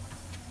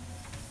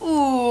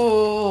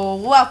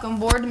Welcome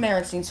aboard to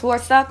Merenstein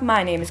Sports Talk.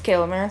 My name is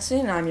Caleb Merenstein,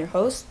 and I'm your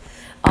host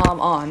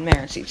on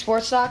Merenstein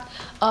Sports Talk.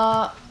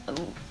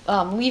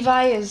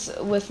 Levi is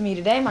with me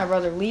today, my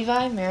brother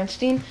Levi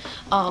Merenstein,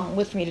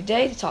 with me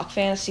today to talk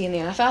fantasy in the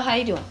NFL. How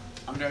you doing?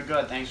 I'm doing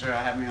good. Thanks for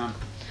having me on.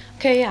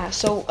 Okay, yeah,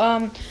 so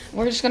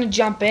we're just going to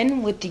jump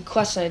in with the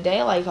question of the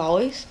day, like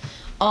always.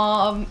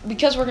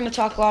 Because we're going to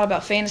talk a lot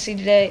about fantasy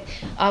today,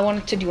 I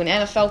wanted to do an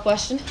NFL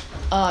question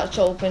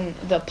to open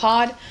the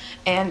pod.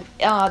 And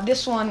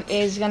this one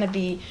is going to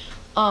be,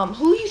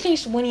 who do you think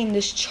is winning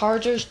this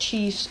Chargers,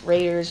 Chiefs,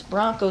 Raiders,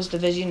 Broncos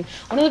division?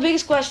 One of the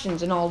biggest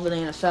questions in all of the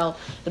NFL.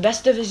 The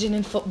best division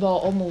in football,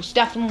 almost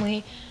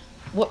definitely.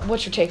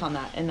 What's your take on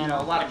that? And then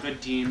a lot of good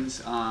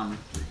teams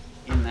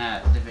in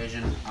that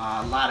division.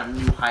 A lot of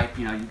new hype.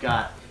 You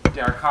got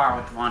Derek Carr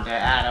with Devontae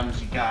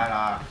Adams. You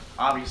got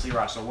obviously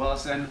Russell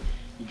Wilson.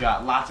 You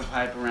got lots of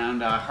hype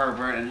around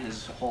Herbert and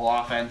his whole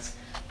offense.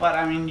 But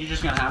I mean, I'm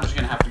just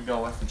gonna have to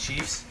go with the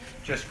Chiefs,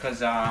 just because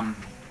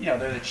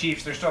they're the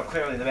Chiefs. They're still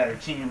clearly the better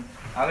team.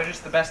 They're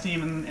just the best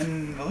team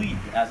in the league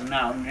as of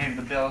now. Maybe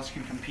the Bills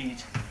can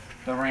compete.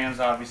 The Rams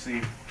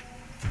obviously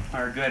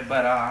are good,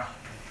 but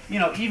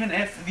even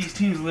if these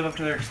teams live up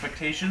to their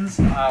expectations,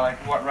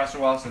 like what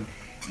Russell Wilson,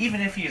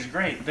 even if he is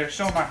great, they're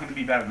still not going to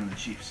be better than the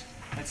Chiefs.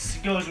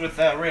 It goes with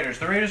Raiders.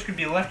 The Raiders could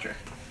be electric,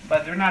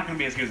 but they're not going to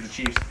be as good as the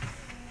Chiefs.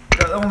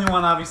 The only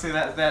one, obviously,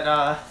 that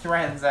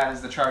threatens that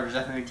is the Chargers.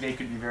 I think they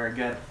could be very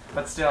good,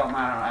 but still,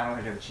 I don't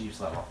think at the Chiefs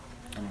level.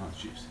 I don't know the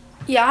Chiefs.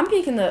 Yeah, I'm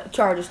picking the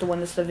Chargers to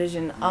win this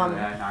division. I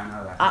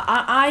know that.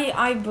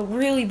 I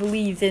really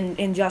believe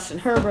in Justin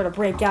Herbert to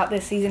break out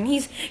this season.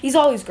 He's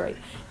always great.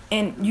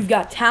 And you've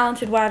got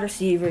talented wide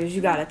receivers.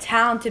 You've got a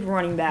talented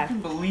running back. You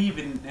can believe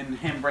in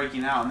him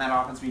breaking out and that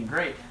offense being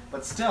great,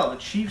 but still, the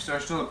Chiefs are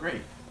still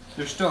great.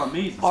 They're still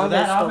amazing. Are so they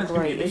that still offense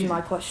great? can be Is my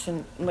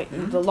question.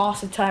 The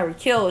loss of Tyreek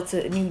Hill, it's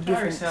a new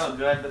difference. Tyreek's still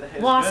good, but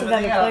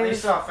they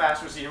still have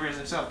fast receivers.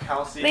 They still have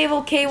Kelsey. They have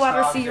okay wide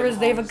receivers.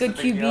 They have a good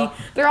QB.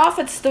 Their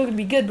offense is still going to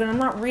be good, but I'm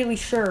not really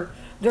sure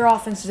their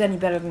offense is any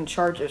better than the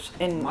Chargers.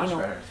 And much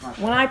better.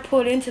 When I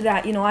put into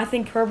that, I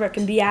think Herbert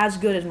can be as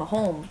good as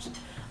Mahomes.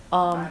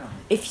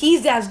 If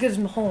he's as good as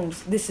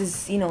Mahomes, this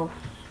is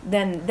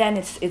then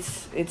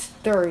it's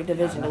third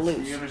division to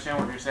lose. You understand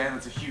what you're saying?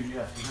 That's a huge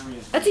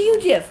if. That's a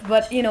huge if,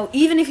 but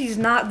even if he's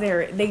not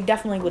there, they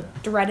definitely would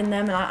threaten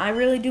them, and I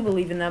really do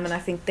believe in them, and I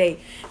think they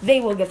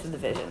will get the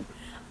division.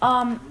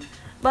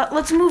 But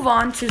let's move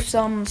on to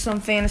some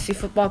fantasy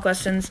football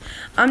questions.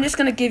 I'm just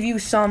gonna give you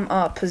some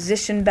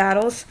position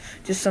battles,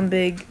 just some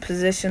big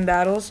position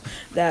battles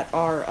that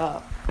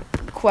are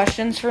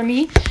questions for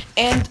me.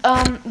 And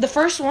the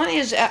first one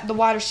is at the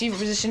wide receiver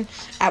position.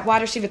 At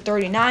wide receiver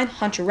 39,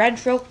 Hunter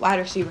Renfrow. Wide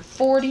receiver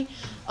 40,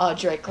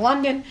 Drake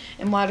London.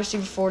 And wide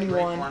receiver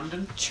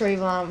 41,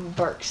 Treylon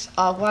Burks.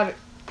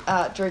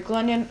 Drake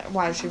London,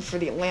 wide receiver for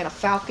the Atlanta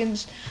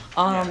Falcons.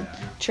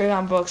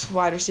 Treylon Burks,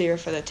 wide receiver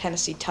for the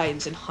Tennessee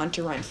Titans. And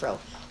Hunter Renfrow,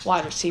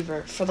 wide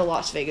receiver for the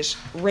Las Vegas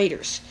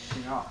Raiders.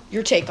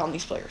 Your take on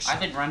these players? I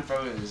think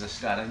Renfrow is a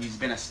stud, and he's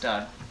been a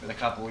stud for the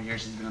couple of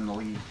years he's been in the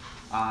league.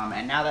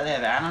 And now that they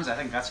have Adams, I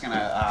think that's going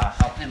to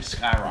help him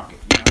skyrocket.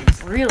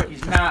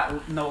 He's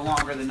no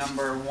longer the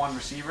number one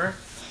receiver.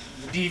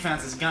 The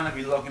defense is going to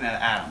be looking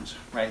at Adams,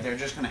 right? They're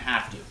just going to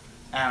have to.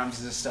 Adams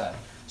is a stud.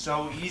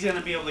 So he's going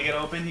to be able to get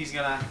open. He's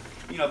going to,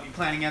 be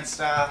playing against,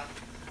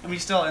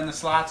 he's still in the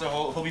slot,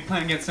 so he'll be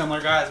playing against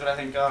similar guys, but I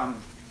think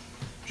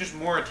just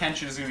more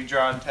attention is going to be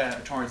drawn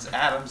towards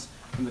Adams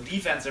from the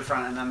defensive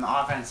front, and then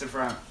the offensive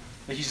front.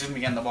 He's going to be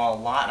getting the ball a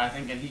lot, I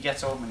think, and he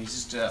gets open.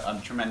 He's just a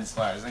tremendous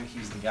player. I think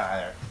he's the guy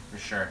there for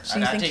sure.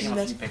 I've taken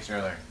a few picks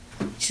earlier.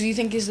 So you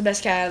think he's the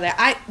best guy out of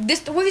there?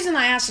 The reason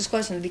I asked this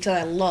question is because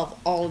I love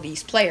all of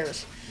these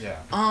players.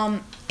 Yeah.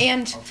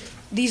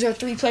 These are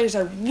three players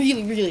I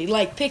really, really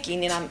like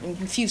picking, and I'm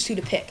confused who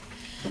to pick.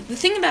 The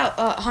thing about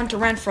Hunter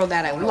Renfrow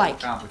that I like.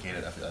 Overcomplicate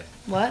it, I feel like.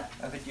 What?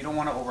 I think you don't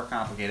want to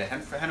overcomplicate it.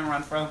 Hunter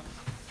Renfrow,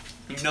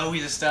 he's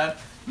a stud.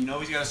 He's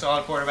got a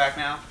solid quarterback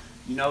now.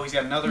 He's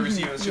got another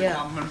receiver that's going to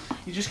help him.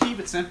 You just keep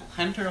it simple.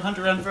 Hunter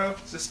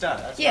Renfrow is a stud.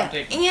 That's what I'm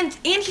taking. And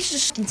he's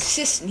just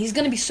consistent. He's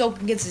going to be so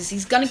consistent.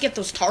 He's going to get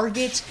those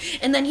targets,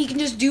 and then he can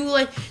just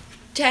do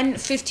 10,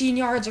 15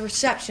 yards of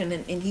reception,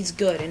 and he's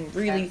good. And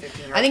really,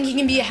 I think he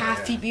can be a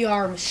half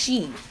PPR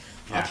machine.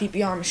 Yeah. A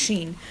PPR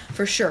machine,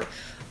 for sure.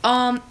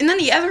 And then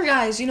the other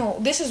guys,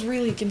 this is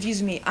really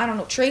confusing me. I don't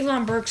know.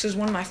 Treylon Burks is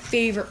one of my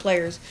favorite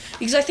players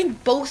because I think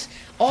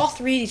all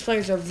three of these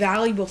players are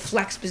valuable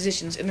flex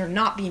positions, and they're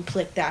not being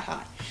picked that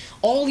high.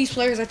 All these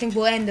players, I think,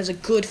 will end as a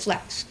good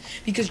flex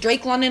because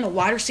Drake London, a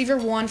wide receiver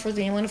 1 for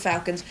the Atlanta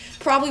Falcons,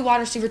 probably wide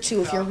receiver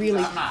 2 if you're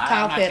really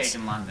Kyle Pitts.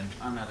 I'm not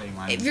taking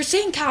London. If you're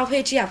saying Kyle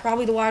Pitts, yeah,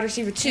 probably the wide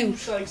receiver 2.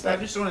 I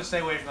just want to stay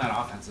away from that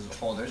offense as a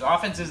whole. There's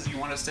offenses you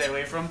want to stay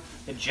away from.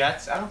 The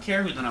Jets, I don't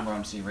care who the number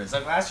one receiver is.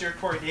 Like last year,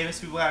 Corey Davis,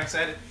 people got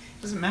excited.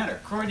 Doesn't matter.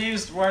 Corey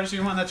Davis, wide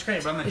receiver 1, that's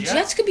great. But on the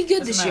Jets could be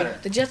good this year.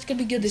 The Jets could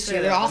be good this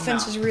year. Their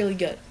offense is really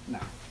good. No.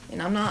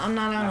 And I'm not out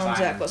No, on fine.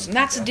 Zach Wilson.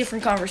 That's a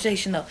different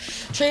conversation, though.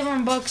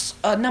 Trayvon Bucks,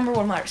 number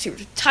one wide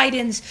receiver. Tight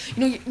ends,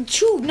 your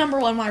two number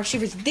one wide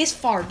receivers this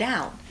far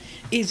down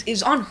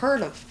is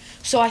unheard of.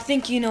 So I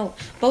think,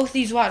 both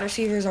these wide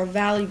receivers are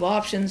valuable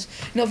options.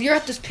 If you're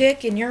at this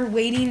pick and you're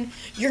waiting,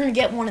 you're going to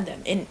get one of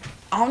them. And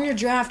on your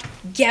draft,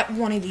 get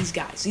one of these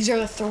guys. These are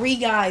the three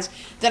guys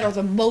that are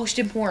the most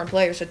important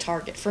players to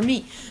target. For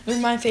me, they're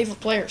my favorite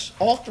players.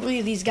 All three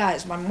of these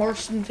guys, my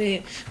most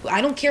favorite.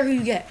 I don't care who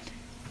you get.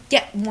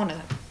 Get one of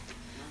them.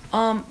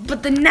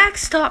 But the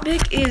next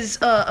topic is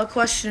a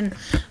question,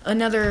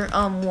 another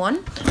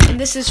one, and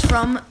this is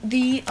from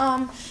the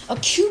a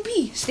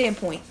QB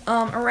standpoint.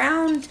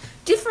 Around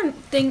different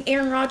thing,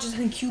 Aaron Rodgers I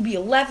think QB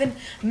 11,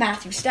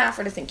 Matthew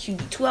Stafford I think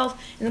QB 12,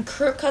 and then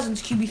Kirk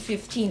Cousins QB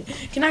 15.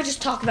 Can I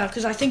just talk about it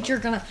because I think you're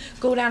gonna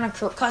go down on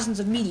Kirk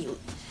Cousins immediately.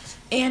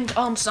 And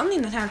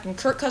something that happened,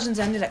 Kirk Cousins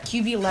ended at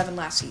QB 11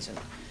 last season.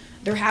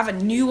 They have a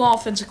new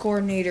offensive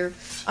coordinator.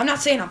 I'm not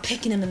saying I'm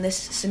picking him in this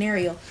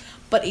scenario,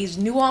 but he's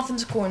new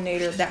offensive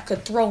coordinator that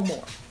could throw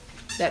more.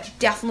 That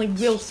definitely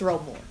will throw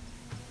more.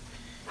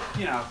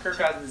 Kirk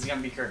Cousins is going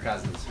to be Kirk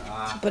Cousins.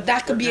 But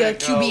that could be a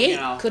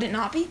QB8, could it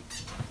not be?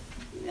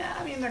 Yeah,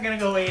 I mean, they're going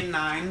to go 8 and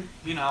 9.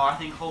 I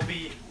think he'll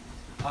be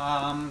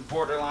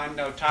borderline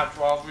top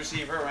 12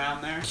 receiver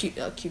around there.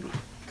 QB.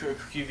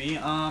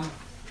 QB.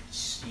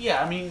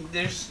 Yeah, I mean,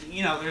 there's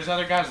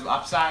other guys with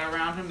upside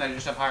around him that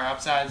just have higher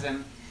upsides,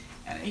 and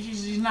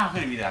he's not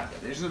going to be that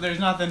good. There's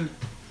nothing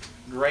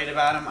great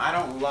about him. I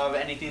don't love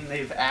anything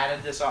they've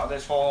added this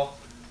whole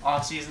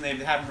offseason. They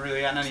haven't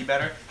really gotten any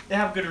better. They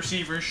have good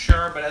receivers,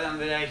 sure, but at the end of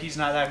the day, he's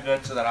not that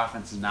good, so that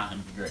offense is not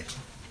going to be great.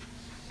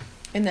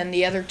 And then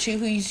the other two,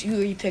 who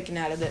are you picking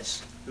out of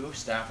this? Who?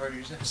 Stafford,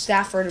 you said?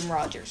 Stafford and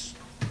Rodgers.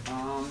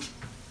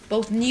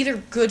 Both neither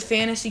good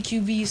fantasy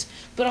QBs,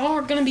 but all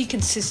are going to be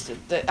consistent.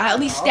 At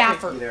least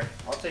Stafford.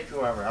 I'll take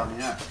whoever. I mean,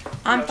 yeah.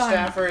 I'm fine.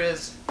 Stafford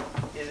is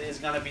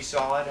going to be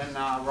solid, and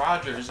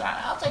Rodgers.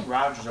 I'll take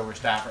Rodgers over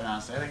Stafford.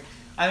 Honestly,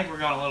 I think we're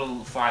going a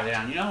little farther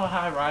down. You know how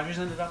high Rodgers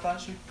ended up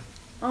last year?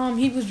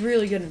 He was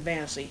really good in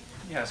fantasy.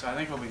 Yeah, so I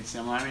think he'll be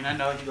similar. I mean, I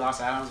know he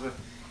lost Adams, but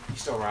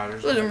he's still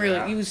Rodgers. Wasn't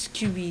really. He was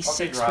QB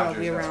 6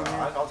 probably around there.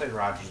 I'll take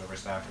Rodgers over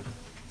Stafford.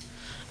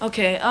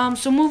 Okay,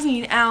 so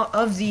moving out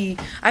of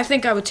I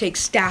think I would take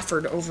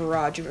Stafford over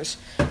Rodgers.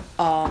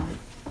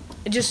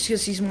 Just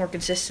because he's more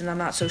consistent, I'm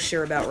not so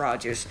sure about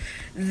Rodgers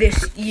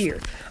this year.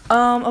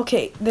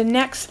 Okay, the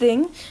next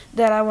thing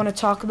that I want to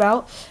talk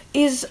about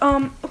is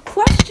a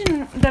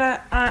question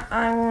that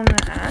I want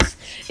to ask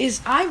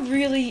is I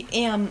really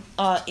am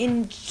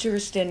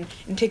interested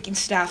in picking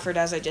Stafford,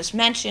 as I just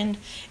mentioned,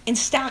 and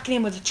stacking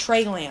him with a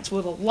Trey Lance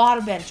with a lot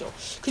of potential.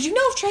 Because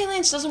if Trey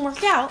Lance doesn't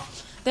work out,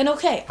 then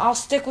okay, I'll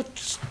stick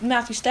with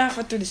Matthew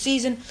Stafford through the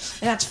season,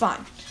 and that's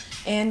fine.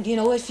 And,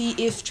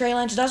 if Trey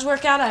Lance does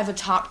work out, I have a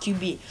top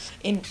QB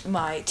in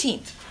my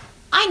team.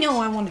 I know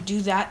I want to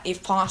do that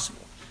if possible.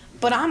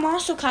 But I'm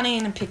also kind of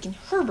in picking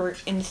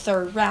Herbert in the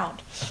third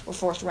round or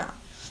fourth round.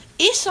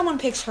 If someone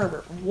picks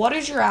Herbert, what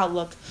is your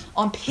outlook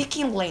on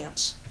picking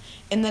Lance?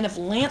 And then if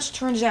Lance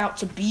turns out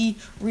to be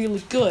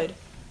really good,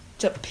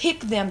 to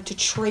pick them to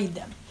trade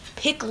them.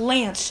 Pick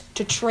Lance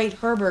to trade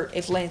Herbert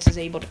if Lance is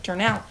able to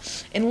turn out.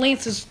 And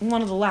Lance is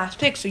one of the last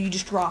picks, so you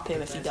just drop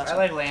him if he doesn't. I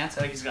like Lance.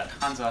 I think he's got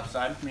tons of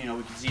upside. We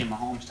can see a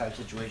Mahomes type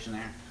situation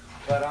there.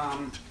 But,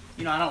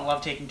 I don't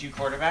love taking two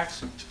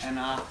quarterbacks. And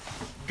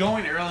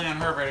going early on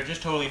Herbert, it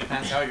just totally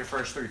depends how your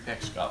first 3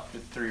 picks go.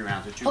 3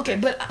 rounds or 2 Okay,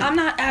 picks. but I'm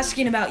not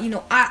asking about,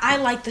 I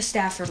like the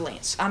Stafford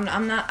Lance. I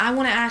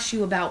want to ask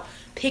you about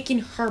picking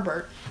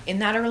Herbert in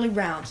that early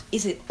round.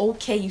 Is it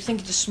okay? You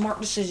think it's a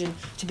smart decision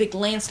to pick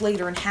Lance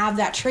later and have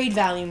that trade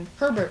value in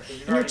Herbert,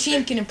 and your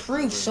team can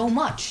improve so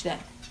much then?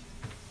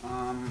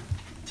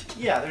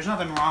 Yeah, there's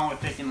nothing wrong with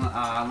picking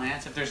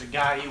Lance. If there's a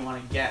guy you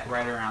want to get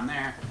right around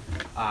there,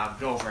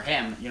 go for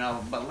him.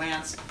 But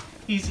Lance,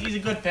 he's a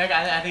good pick.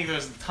 I think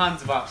there's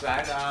tons of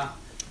upside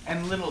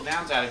and little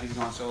downside if he's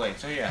going so late.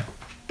 So yeah.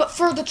 But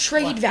for the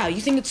trade value,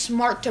 you think it's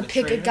smart to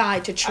pick a guy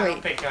to trade? I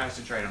don't pick guys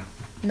to trade him.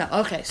 No,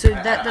 okay, so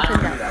I don't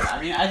do that. I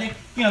mean, I think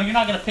you're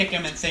not gonna pick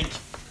him and think.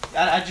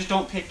 I just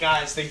don't pick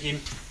guys thinking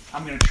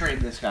I'm gonna trade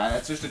this guy.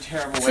 That's just a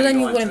terrible way. So then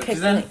you wouldn't pick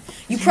Lance.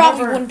 You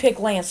probably wouldn't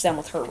pick Lance then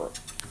with Herbert.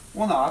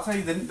 Well, no, I'll tell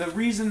you the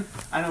reason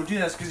I don't do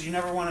that is because you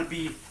never want to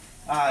be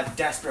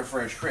desperate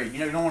for a trade.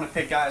 You don't want to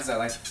pick guys that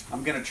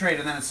I'm gonna trade,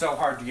 and then it's so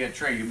hard to get a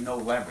trade. You have no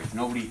leverage.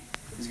 Nobody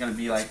is gonna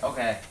be like,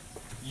 okay,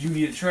 you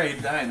need a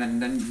trade,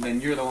 and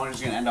then you're the one who's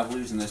gonna end up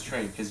losing this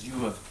trade because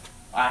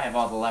I have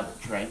all the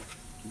leverage, right?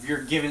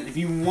 If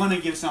you want to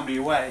give somebody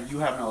away, you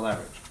have no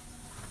leverage.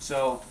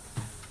 So,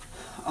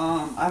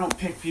 I don't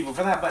pick people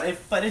for that. But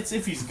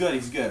if he's good,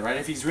 he's good, right?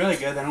 If he's really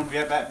good, then he'll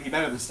be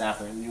better than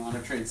Stafford, and you want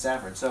to trade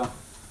Stafford. So,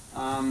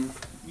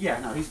 yeah,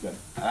 no, he's good.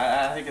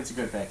 I think it's a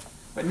good pick,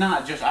 but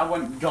not just. I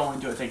wouldn't go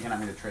into it thinking I'm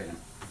going to trade him.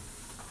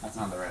 That's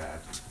not the right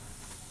attitude.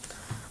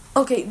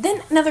 Okay,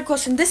 then another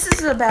question. This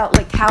is about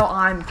how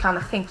I'm kind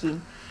of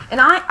thinking,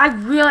 and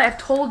I've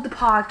told the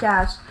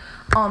podcast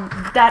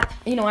that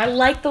I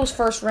like those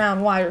first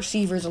round wide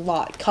receivers a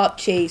lot. Cup,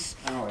 Chase,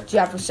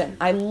 Jefferson.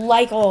 I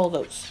like all of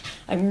those.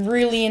 I'm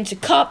really into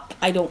Cup.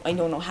 I don't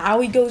know how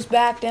he goes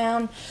back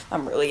down.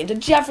 I'm really into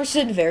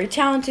Jefferson. Very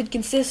talented,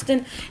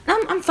 consistent.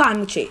 And I'm fine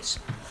with Chase.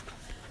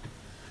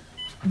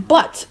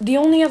 But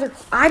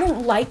I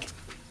don't like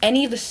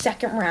any of the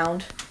second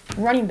round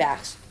running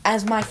backs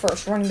as my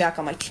first running back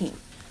on my team.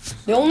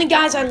 The only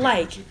guys I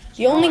like,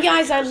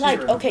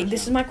 okay,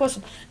 this is my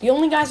question. The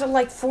only guys I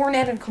like,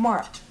 Fournette and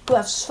Kamara, who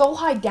have so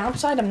high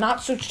downside, I'm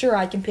not so sure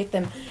I can pick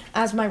them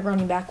as my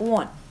running back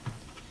one.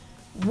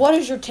 What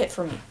is your tip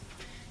for me?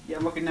 Yeah,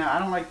 I'm looking now. I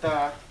don't like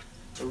the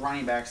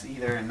running backs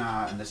either in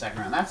the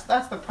second round. That's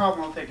the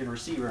problem with picking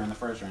receiver in the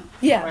first round.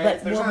 Yeah, right?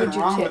 but there's what nothing would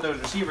you wrong tip? with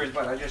those receivers,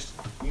 but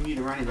you need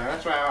a running back.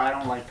 That's why I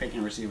don't like picking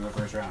a receiver in the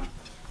first round.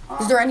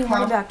 Is there any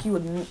running back you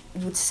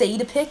would say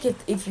to pick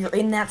if you're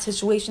in that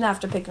situation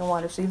after picking a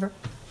wide receiver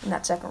in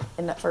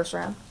that first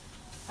round?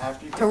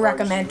 To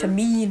recommend to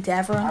me and to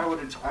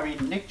everyone? I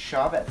mean, Nick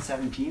Chubb at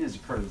 17 is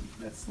crazy.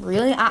 That's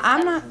really?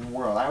 I'm not.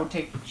 World. I would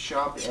take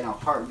Chubb in a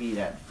heartbeat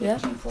at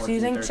 15, 14, So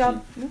you think 13.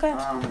 Chubb? Okay.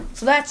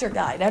 So that's your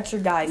guy. That's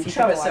your guy.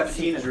 Chubb at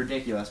 17 is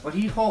ridiculous, but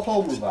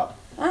he'll move up.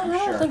 I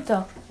don't think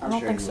so. I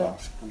don't think so.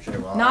 I'm sure he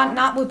will.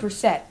 Not with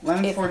Brissett.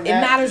 Fournette, it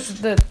matters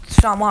the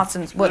Sean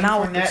Watson's, but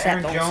not with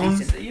Brissett. Aaron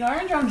Jones.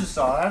 Aaron Jones is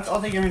solid.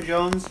 I'll take Aaron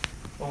Jones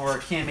over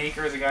Cam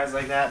Akers and guys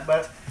like that.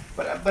 But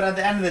at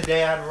the end of the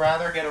day, I'd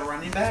rather get a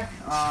running back.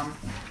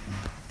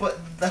 But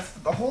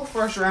the whole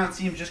first round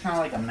seems just kind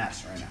of like a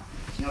mess right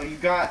now. You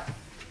got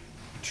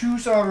two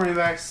solid running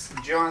backs,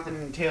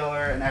 Jonathan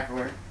Taylor and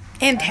Eckler.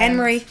 And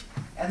Henry.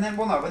 And then,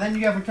 but then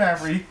you have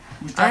McCaffrey.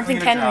 I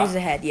think Henry's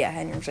ahead. Yeah,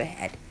 Henry's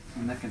ahead.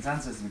 And the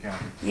consensus is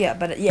McCaffrey. Yeah,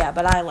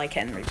 but I like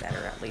Henry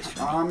better at least.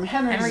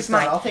 Henry's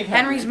I'll take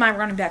Henry. Henry's my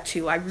running back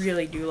too. I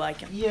really do like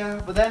him.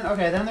 Yeah, but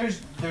then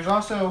there's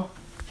also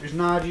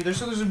Najee. There's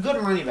some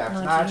good running backs.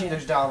 Najee.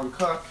 There's Dalvin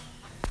Cook.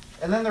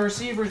 And then the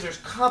receivers, there's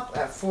Cup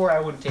at 4. I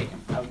wouldn't take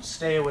him. I would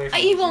stay away from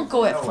him. He won't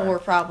go at 4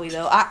 probably,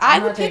 though. I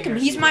would pick him.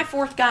 He's my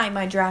 4th guy in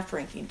my draft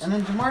rankings. And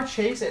then Jamar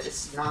Chase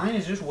at 9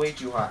 is just way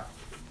too high.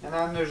 And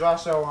then there's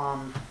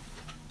also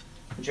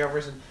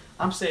Jefferson.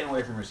 I'm staying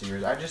away from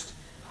receivers.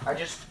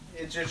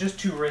 It's just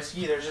too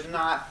risky. There's just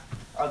not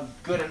a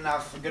good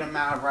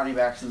amount of running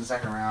backs in the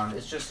second round.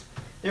 It's just,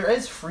 there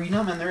is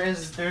freedom and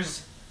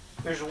there's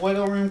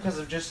wiggle room because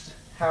of just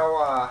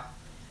how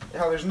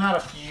there's not a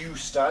few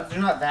studs.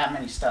 There's not that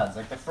many studs.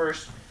 Like the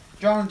first,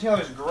 Jonathan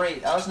Taylor's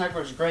great. Alex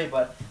Eckler's great,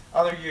 but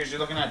other years you're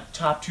looking at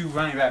top 2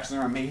 running backs and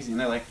they're amazing.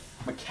 They're like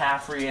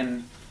McCaffrey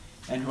and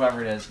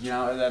whoever it is.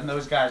 And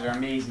those guys are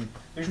amazing.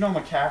 There's no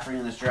McCaffrey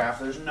in this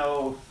draft. There's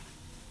no,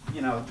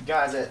 the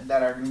guys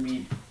that are going to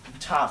be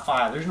top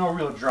 5. There's no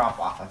real drop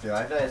off. I feel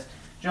like this.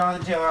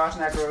 Jonathan Taylor,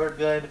 Austin Eckler, they're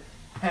good.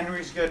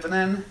 Henry's good, but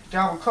then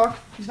Dalvin Cook,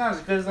 he's not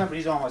as good as them, but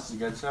he's almost as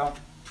good. So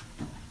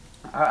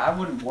I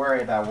wouldn't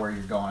worry about where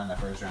you're going in the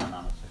first round,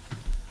 honestly.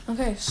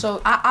 Okay,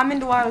 so I'm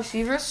into wide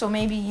receivers, so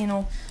maybe,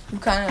 you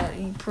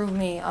proved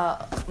me,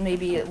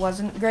 maybe it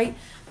wasn't great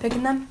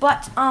picking them.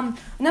 But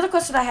another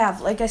question I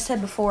have, like I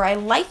said before, I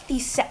like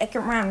these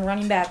second round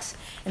running backs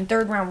and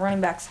third round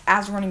running backs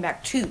as running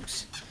back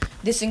 2s.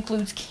 This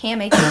includes Cam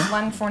Akers,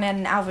 Leonard Fournette,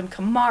 and Alvin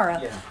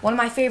Kamara. Yeah. One of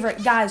my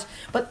favorite guys,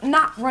 but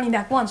not running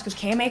back 1s, because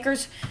Cam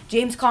Akers,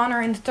 James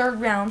Conner in the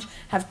third round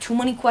have too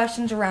many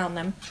questions around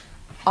them.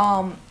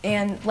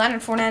 And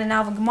Leonard Fournette and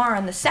Alvin Kamara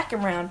in the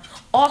second round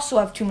also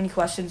have too many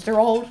questions. They're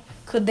old.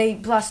 Could they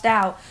bust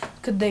out?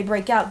 Could they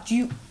break out?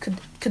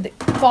 Could they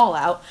fall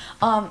out?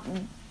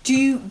 Do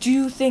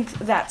you think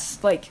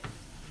that's like,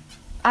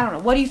 I don't know.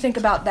 What do you think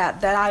about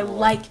that? That I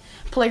like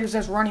players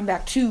as running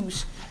back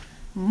 2s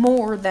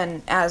more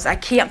than as I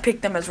can't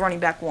pick them as running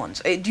back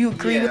 1s. Do you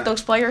agree with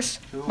those players?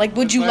 Like,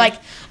 would you like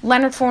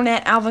Leonard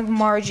Fournette, Alvin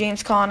Kamara,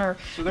 James Conner,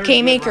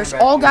 Cam Akers,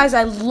 all guys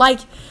I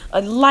like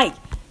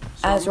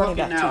as running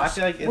back 2s? I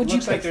feel like it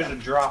looks like there's a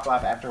drop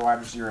off after wide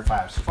receiver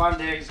 5. Stephon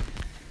Diggs,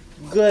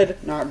 good,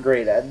 not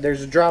great.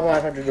 There's a drop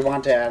off after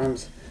Devontae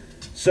Adams.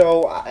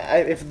 So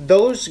if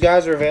those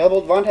guys are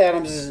available, Devontae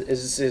Adams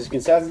is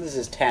consensus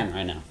is 10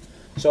 right now.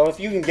 So if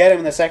you can get him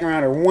in the second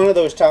round, or one of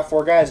those top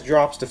 4 guys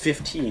drops to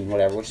 15,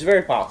 whatever, which is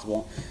very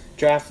possible.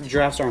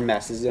 Drafts are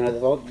messes.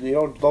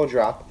 They'll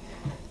drop.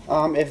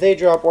 If they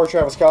drop or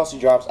Travis Kelce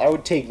drops, I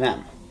would take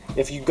them.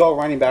 If you go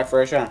running back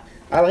first round,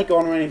 I like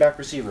going running back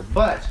receiver.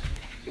 But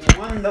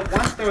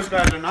once those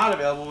guys are not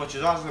available, which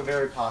is also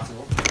very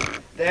possible,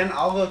 then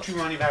I'll go 2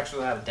 running backs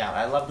without a doubt.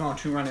 I love going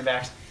 2 running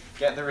backs.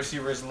 Get the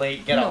receivers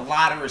late. Get a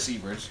lot of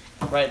receivers.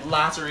 Right,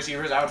 lots of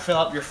receivers. I would fill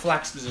up your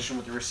flex position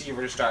with the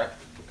receiver to start.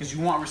 Because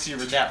you want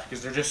receiver depth,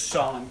 because they're just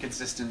so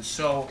inconsistent,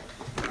 so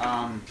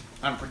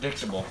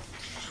unpredictable.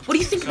 What do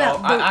you think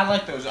about? I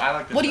like those.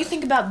 What do you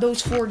think about those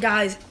 4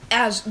 guys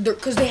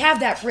because they have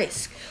that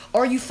risk?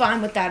 Are you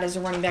fine with that as a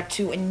running back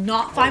 2, and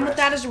not fine with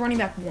that as a running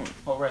back 1?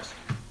 What risk?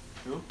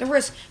 Who? The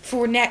risk.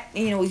 Fournette,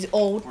 he's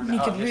old. He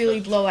could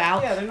really blow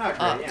out. Yeah, they're not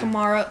great.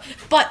 Kamara,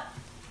 but.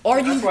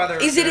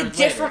 Is it a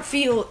different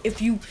feel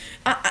if you?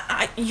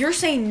 You're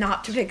saying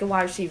not to pick a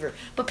wide receiver,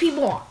 but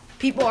people aren't.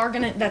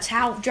 That's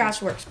how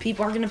drafts works.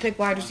 People are gonna pick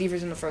wide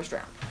receivers in the first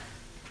round.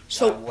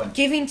 So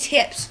giving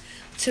tips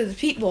to the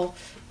people,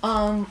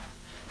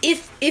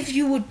 if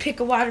you would pick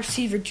a wide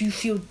receiver, do you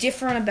feel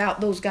different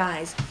about those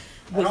guys?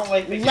 I don't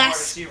like picking a wide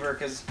receiver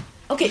because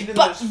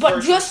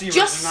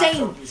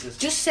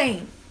just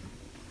saying.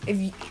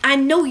 I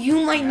know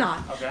you might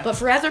not, but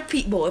for other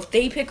people, if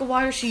they pick a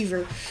wide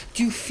receiver,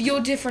 do you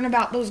feel different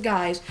about those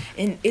guys?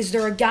 And is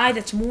there a guy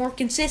that's more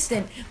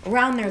consistent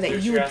around there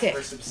that you would pick?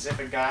 For a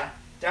specific guy,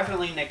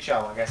 definitely Nick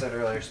Chubb. Like I said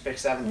earlier, pick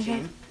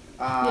 17.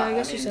 I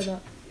guess you said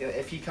that.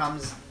 If he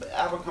comes,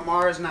 Alvin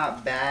Kamara is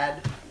not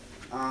bad.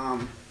 But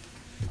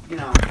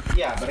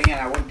again,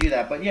 I wouldn't do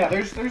that. But yeah,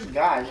 there's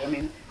guys. I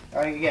mean,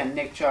 again,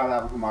 Nick Chubb,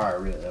 Alvin Kamara are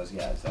really those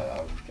guys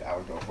that I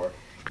would go for.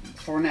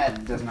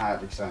 Fournette does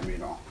not excite me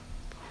at all.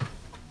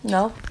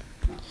 No?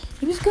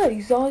 He was good.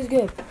 He's always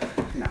good.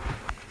 No.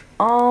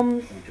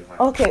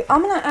 Okay,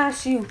 I'm gonna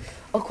ask you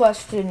a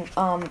question.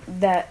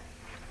 That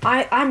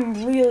I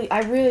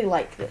really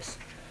like this.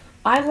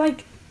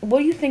 What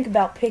do you think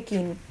about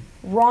picking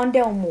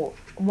Rondale Moore,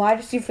 wide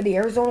receiver for the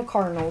Arizona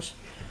Cardinals?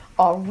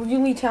 A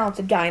really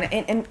talented guy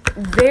and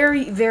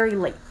very, very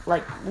late,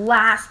 like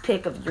last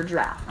pick of your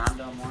draft.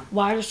 Rondale Moore.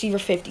 Wide receiver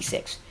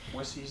 56.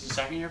 He's the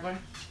second year player?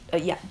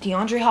 Yeah,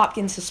 DeAndre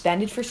Hopkins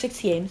suspended for 6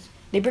 games.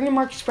 They bring in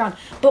Marcus Brown.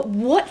 But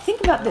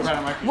think about this.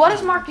 What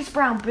has Marcus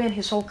Brown been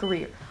his whole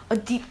career? A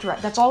deep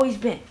threat. That's all he's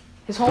been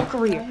his whole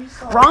career.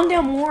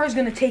 Rondale Moore is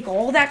going to take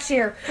all that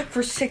share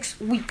for 6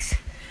 weeks.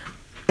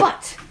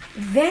 But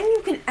then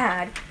you can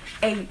add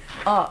a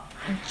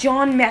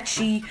John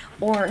Mechie,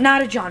 or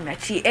not a John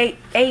Mechie,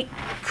 a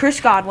Chris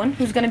Godwin,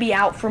 who's going to be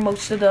out for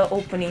most of the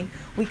opening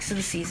weeks of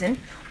the season,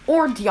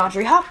 or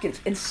DeAndre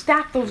Hopkins, and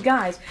stack those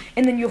guys.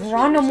 And then you have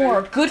Rondale Moore,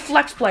 a good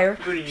flex player.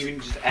 You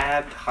can just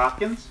add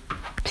Hopkins?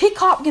 Pick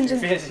Hopkins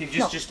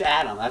just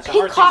add him. That's a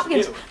hard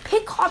thing to do.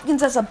 Pick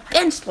Hopkins as a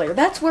bench player.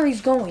 That's where he's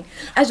going,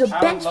 as a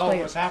bench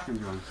player. What's Hopkins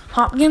going?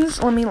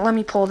 Hopkins, let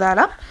me pull that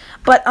up.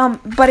 But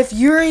if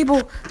you're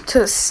able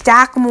to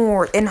stack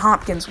Moore and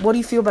Hopkins, what do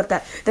you feel about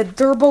that? That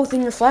they're both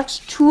in your flex,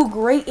 2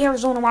 great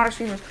Arizona wide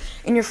receivers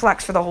in your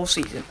flex for the whole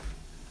season.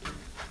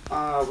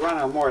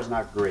 Rondale Moore is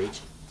not great,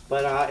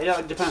 but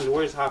it depends.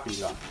 Where's Hopkins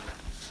going?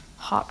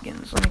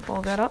 Hopkins, let me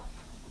pull that up.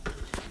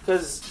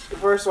 Because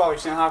first of all, you're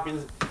saying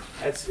Hopkins.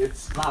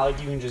 It's not like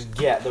you can just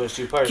get those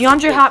 2 players.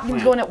 DeAndre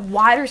Hopkins going at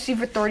wide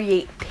receiver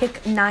 38,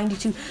 pick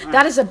 92.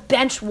 That is a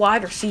bench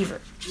wide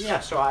receiver. Yeah,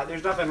 so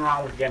there's nothing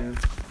wrong with getting.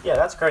 Yeah,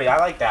 that's great. I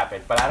like that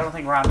pick, but I don't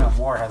think Rondale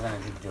Moore has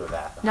anything to do with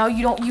that. No,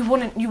 you don't. You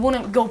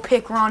wouldn't go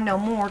pick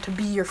Rondale Moore to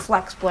be your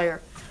flex player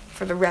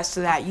for the rest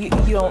of that. You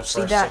don't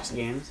see that. 6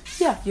 games.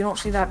 Yeah, you don't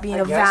see that being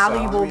a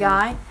valuable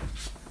guy.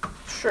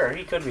 Sure,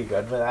 he could be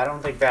good, but I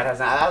don't think that has.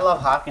 I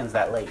love Hopkins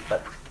that late,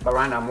 but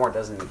Rondale Moore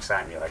doesn't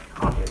excite me like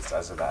Hopkins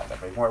does with that.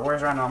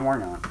 Where's Rondale Moore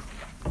going?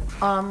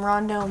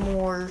 Rondale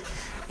Moore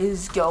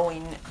is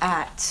going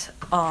at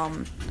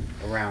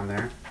around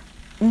there.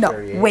 No,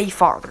 38. way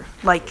farther,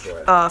 like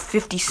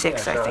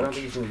 56, I think. I don't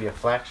think he's gonna be a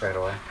flex right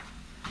away.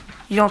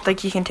 You don't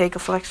think he can take a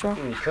flex role?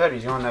 He could.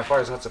 He's going that far.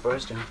 He's not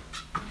supposed to.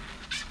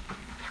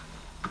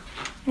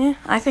 Yeah,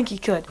 I think he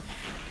could.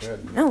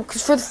 Good. No,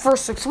 because for the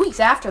first 6 weeks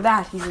after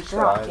that, he's a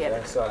drop kid. I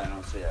don't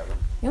see that.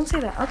 You don't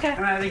see that? Okay. I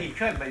mean, I think he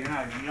could, but you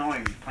don't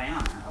even plan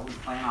on that. I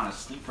wouldn't plan on a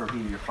sleeper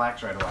being your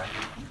flex right away.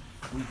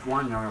 Week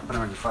 1, you're going to put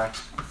him in your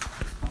flex.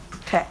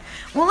 Okay.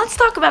 Well, let's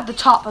talk about the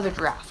top of the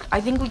draft.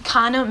 I think we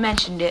kind of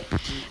mentioned it.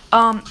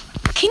 Can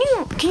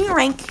you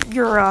rank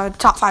your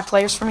top 5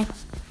 players for me?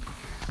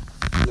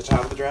 The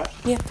top of the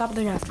draft? Yeah, top of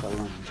the draft.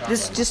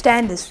 Just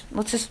end this.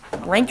 Let's just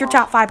rank your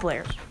top 5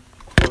 players.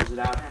 Close it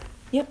out.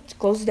 Yep, let's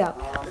close it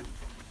out.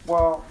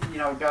 Well, we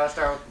got to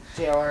start with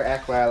Taylor,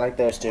 Eckler. I like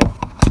those 2.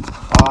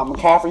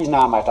 McCaffrey's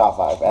not my top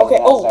 5. Okay.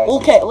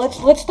 Okay.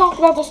 Let's talk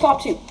about those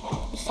top 2.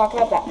 Let's talk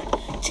about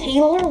that.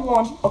 Taylor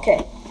 1.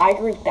 Okay, I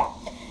agree with that.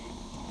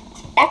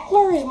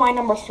 Eckler is my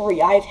number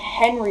 3. I have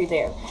Henry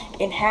there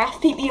in half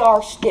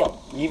PPR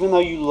still. Even though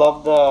you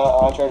love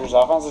the Chargers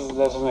offense, that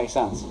doesn't make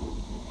sense.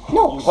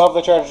 No. You love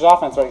the Chargers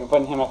offense, but you're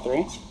putting him at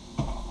 3.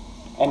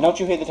 And don't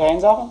you hate the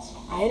Titans offense?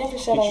 I never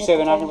said. Did you say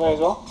they're not going to play as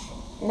well?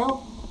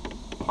 No.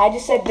 I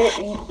just said Derrick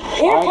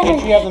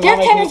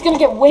Henry's going to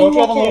get way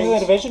more carries. Don't you have them losing the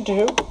division to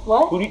who?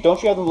 What?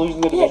 Don't you have them losing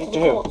the division to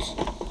who? Colts.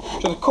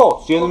 To the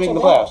Colts. Do you have them making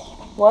the playoffs?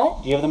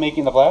 What? Do you have them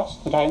making the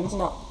playoffs, the Titans?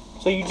 No.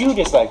 So you do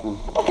dislike them?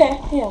 Okay,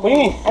 yeah. What do you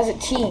mean? As a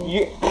team.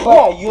 You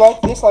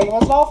dislike them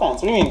as an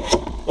offense. What do you mean?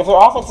 If their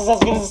offense is as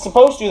good as it's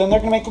supposed to, then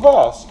they're going to make the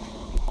playoffs.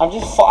 I'm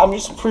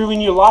just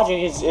proving your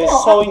logic is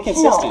so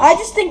inconsistent. No, I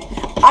think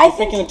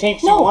picking the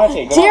tapes you want to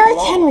take. Derrick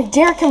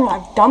Henry,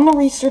 I've done the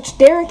research.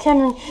 Derrick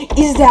Henry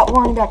is that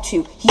running back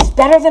 2. He's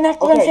better than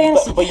Eckler in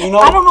fantasy. But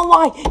I don't know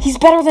why. He's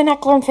better than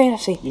Eckler in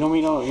fantasy. You don't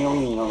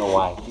know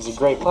why. He's a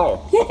great player.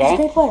 Yeah, he's a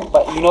great player.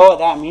 But you know what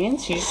that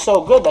means? He's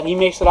so good that he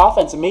makes that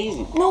offense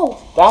amazing. No.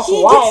 That's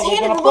why they've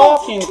been a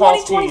playoff team the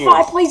past 2 years.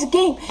 20-25 plays a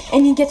game,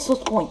 and he gets those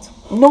points.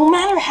 No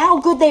matter how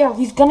good they are,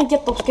 he's going to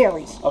get those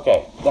carries.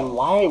 Okay, then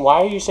why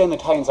are you saying the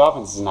Titans'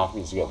 offense is not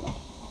going to be so good then?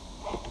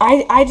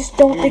 I just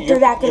don't think they're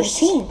that good of a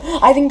team.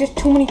 I think there's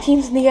too many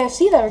teams in the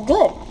AFC that are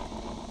good.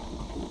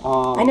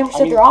 I never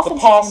said their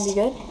offense was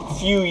going to be good.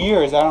 Few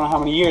years, I don't know how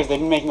many years, they've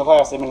been making the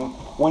playoffs. They've been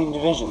winning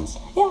divisions.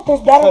 Yeah, there's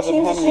better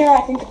teams this year.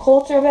 I think the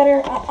Colts are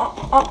better.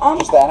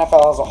 Just the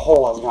NFL as a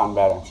whole has gone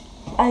better.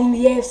 I think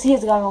the AFC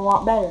has gotten a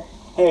lot better.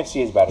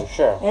 AFC is better,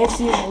 sure.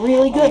 AFC is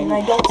really good, and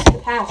I don't see the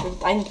pass.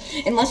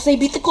 Unless they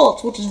beat the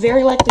Colts, which is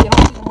very likely. I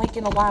don't even like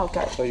in a wild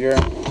card. So you're,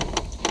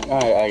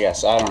 I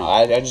guess, I don't know.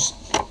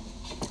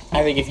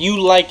 I think if you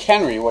like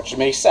Henry, which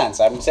makes sense,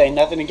 I'm saying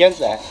nothing against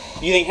that.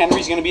 If you think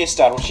Henry's going to be a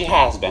stud, which he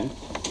has been,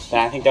 then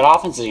I think that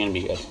offense is going to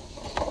be good.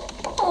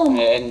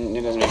 And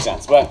it doesn't make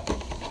sense, but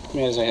it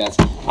doesn't make sense.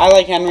 I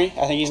like Henry.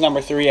 I think he's number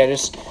 3.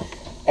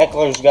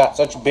 Eckler's got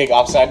such big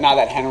upside. Not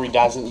that Henry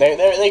doesn't.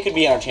 They could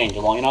be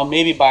interchangeable.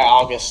 Maybe by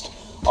August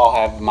I'll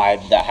have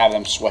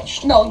them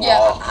switched. No,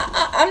 yeah,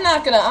 I'm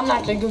not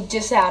gonna go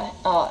diss out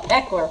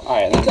Eckler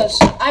because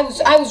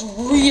I was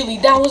really,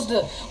 that was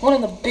one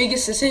of the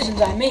biggest decisions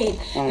I made.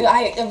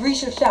 I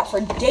researched that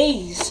for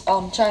days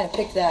trying to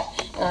pick that.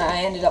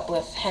 I ended up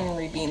with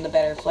Henry being the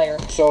better player.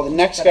 So the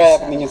next guy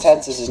up in the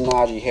consensus is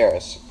Najee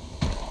Harris,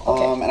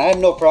 and I have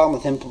no problem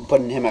with him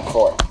putting him at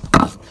 4.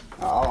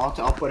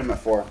 I'll put him at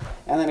 4.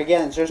 And then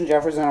again, Justin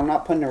Jefferson, I'm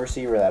not putting a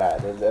receiver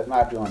that high. They're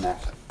not doing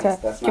that. Okay.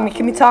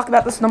 Can we talk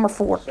about this number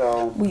 4?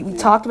 So, we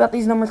talked about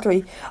these number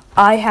 3.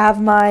 I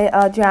have my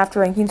draft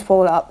rankings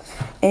pulled up,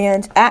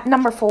 and at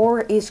number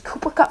 4 is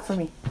Cooper Kupp for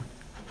me,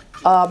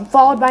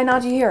 followed by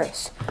Najee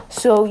Harris.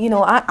 So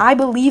I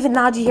believe in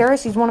Najee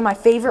Harris. He's one of my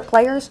favorite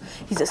players.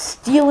 He's a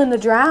steal in the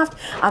draft.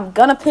 I'm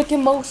gonna pick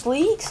him most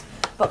leagues.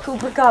 But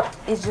Cooper Kupp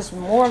is just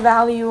more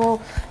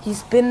valuable.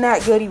 He's been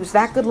that good. He was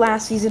that good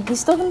last season. He's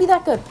still going to be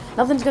that good.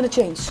 Nothing's going to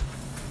change.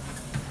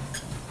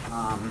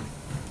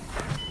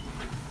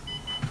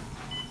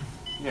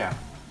 Yeah.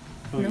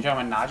 Who are you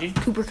talking about, Najee?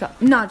 Cooper Kupp.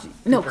 Najee.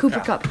 No, Cooper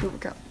Kupp.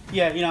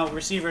 Yeah,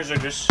 receivers are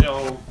just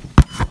so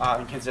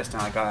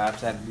inconsistent, like I've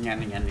said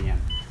again and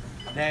again.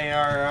 They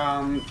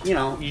are,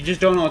 you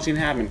just don't know what's going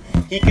to happen.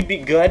 He could be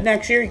good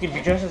next year. He could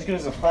be just as good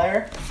as a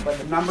player, but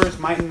the numbers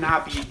might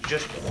not be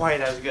just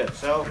quite as good.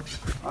 So,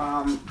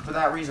 for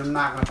that reason, I'm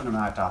not going to put him in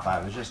my top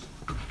 5. It's just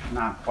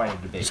not quite a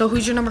debate. So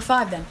who's your number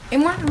 5 then?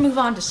 And we're going to move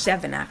on to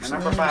 7, actually.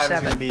 Number 5 is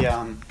going to be,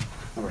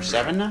 number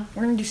 7 now?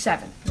 We're going to do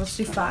 7. Let's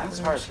do 5. It's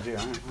hard to do.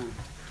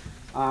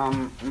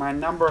 My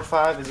number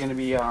 5 is going to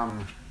be,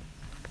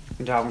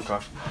 Dalvin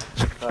Cook.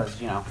 Because,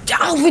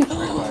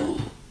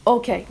 Dalvin!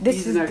 Okay,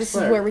 this is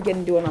where we get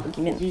into an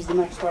argument. He's the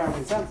next player in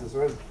consensus,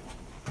 or is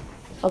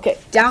Okay,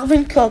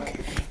 Dalvin Cook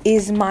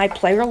is my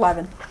player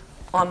 11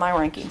 on my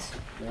rankings.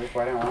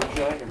 Why don't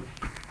you like him?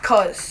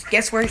 Because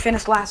guess where he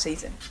finished last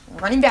season?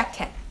 Running back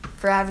 10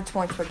 for average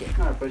points per game.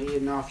 No, but he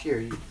had an off year.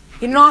 He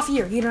had an off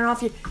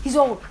year. He's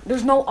old.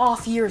 There's no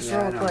off years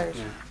for old players.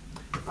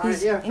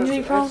 Yeah.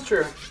 Injury prone. That's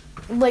true.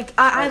 Like,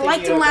 I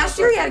liked him last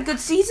year. He had a good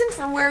season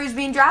from where he was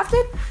being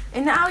drafted.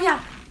 And now,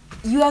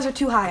 you guys are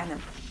too high on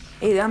him.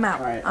 I'm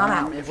out. Right, I'm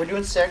out. If we're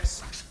doing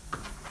 6...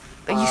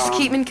 Are you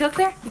keeping Cook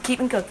there? You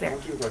keeping Cook there?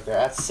 I'm keeping Cook there.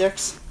 At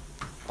 6,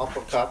 I'll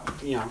put Kupp,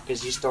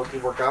 because he still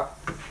can work up.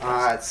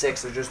 At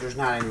 6, there's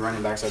not any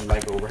running backs I'd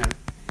like over him.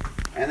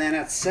 And then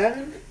at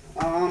 7,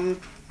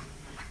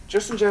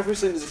 Justin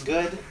Jefferson is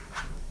good.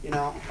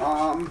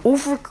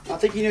 I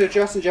think you need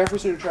Justin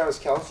Jefferson or Travis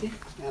Kelce.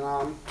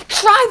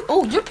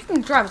 And you're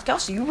picking Travis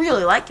Kelce. You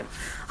really like him.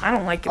 I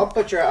don't like him. I'll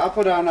put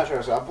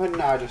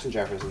Justin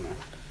Jefferson there.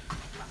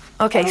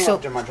 Okay, so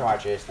Jamar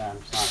Chase then.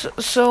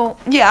 So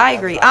yeah, I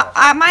agree.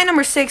 My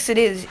number 6 it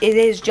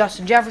is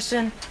Justin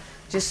Jefferson.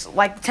 Just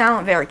like the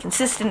talent, very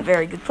consistent,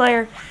 very good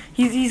player.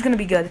 He's gonna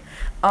be good,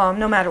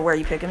 no matter where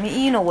you pick him.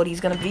 You know what he's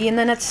gonna be. And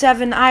then at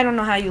 7, I don't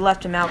know how you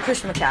left him out,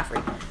 Christian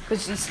McCaffrey,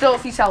 because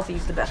if he's healthy,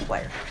 he's the best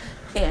player.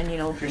 And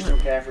Christian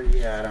McCaffrey,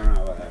 yeah, I don't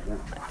know about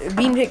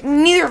that.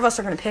 Neither of us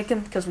are gonna pick him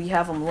because we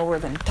have him lower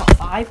than top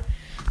 5.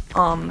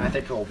 I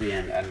think he'll be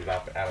ended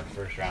up out of the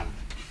first round.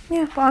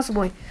 Yeah,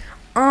 possibly.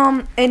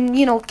 And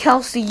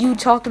Kelce, you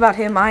talked about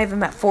him. I have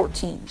him at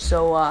 14,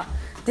 so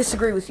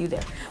disagree with you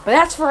there. But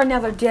that's for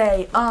another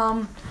day.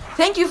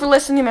 Thank you for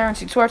listening to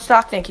Merenstein Sports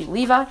Talk. Thank you,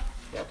 Levi.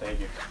 Yeah, thank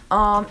you.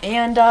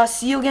 And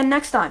see you again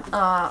next time.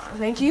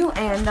 Thank you,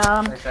 and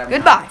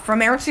goodbye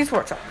from Merenstein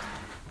Sports Talk.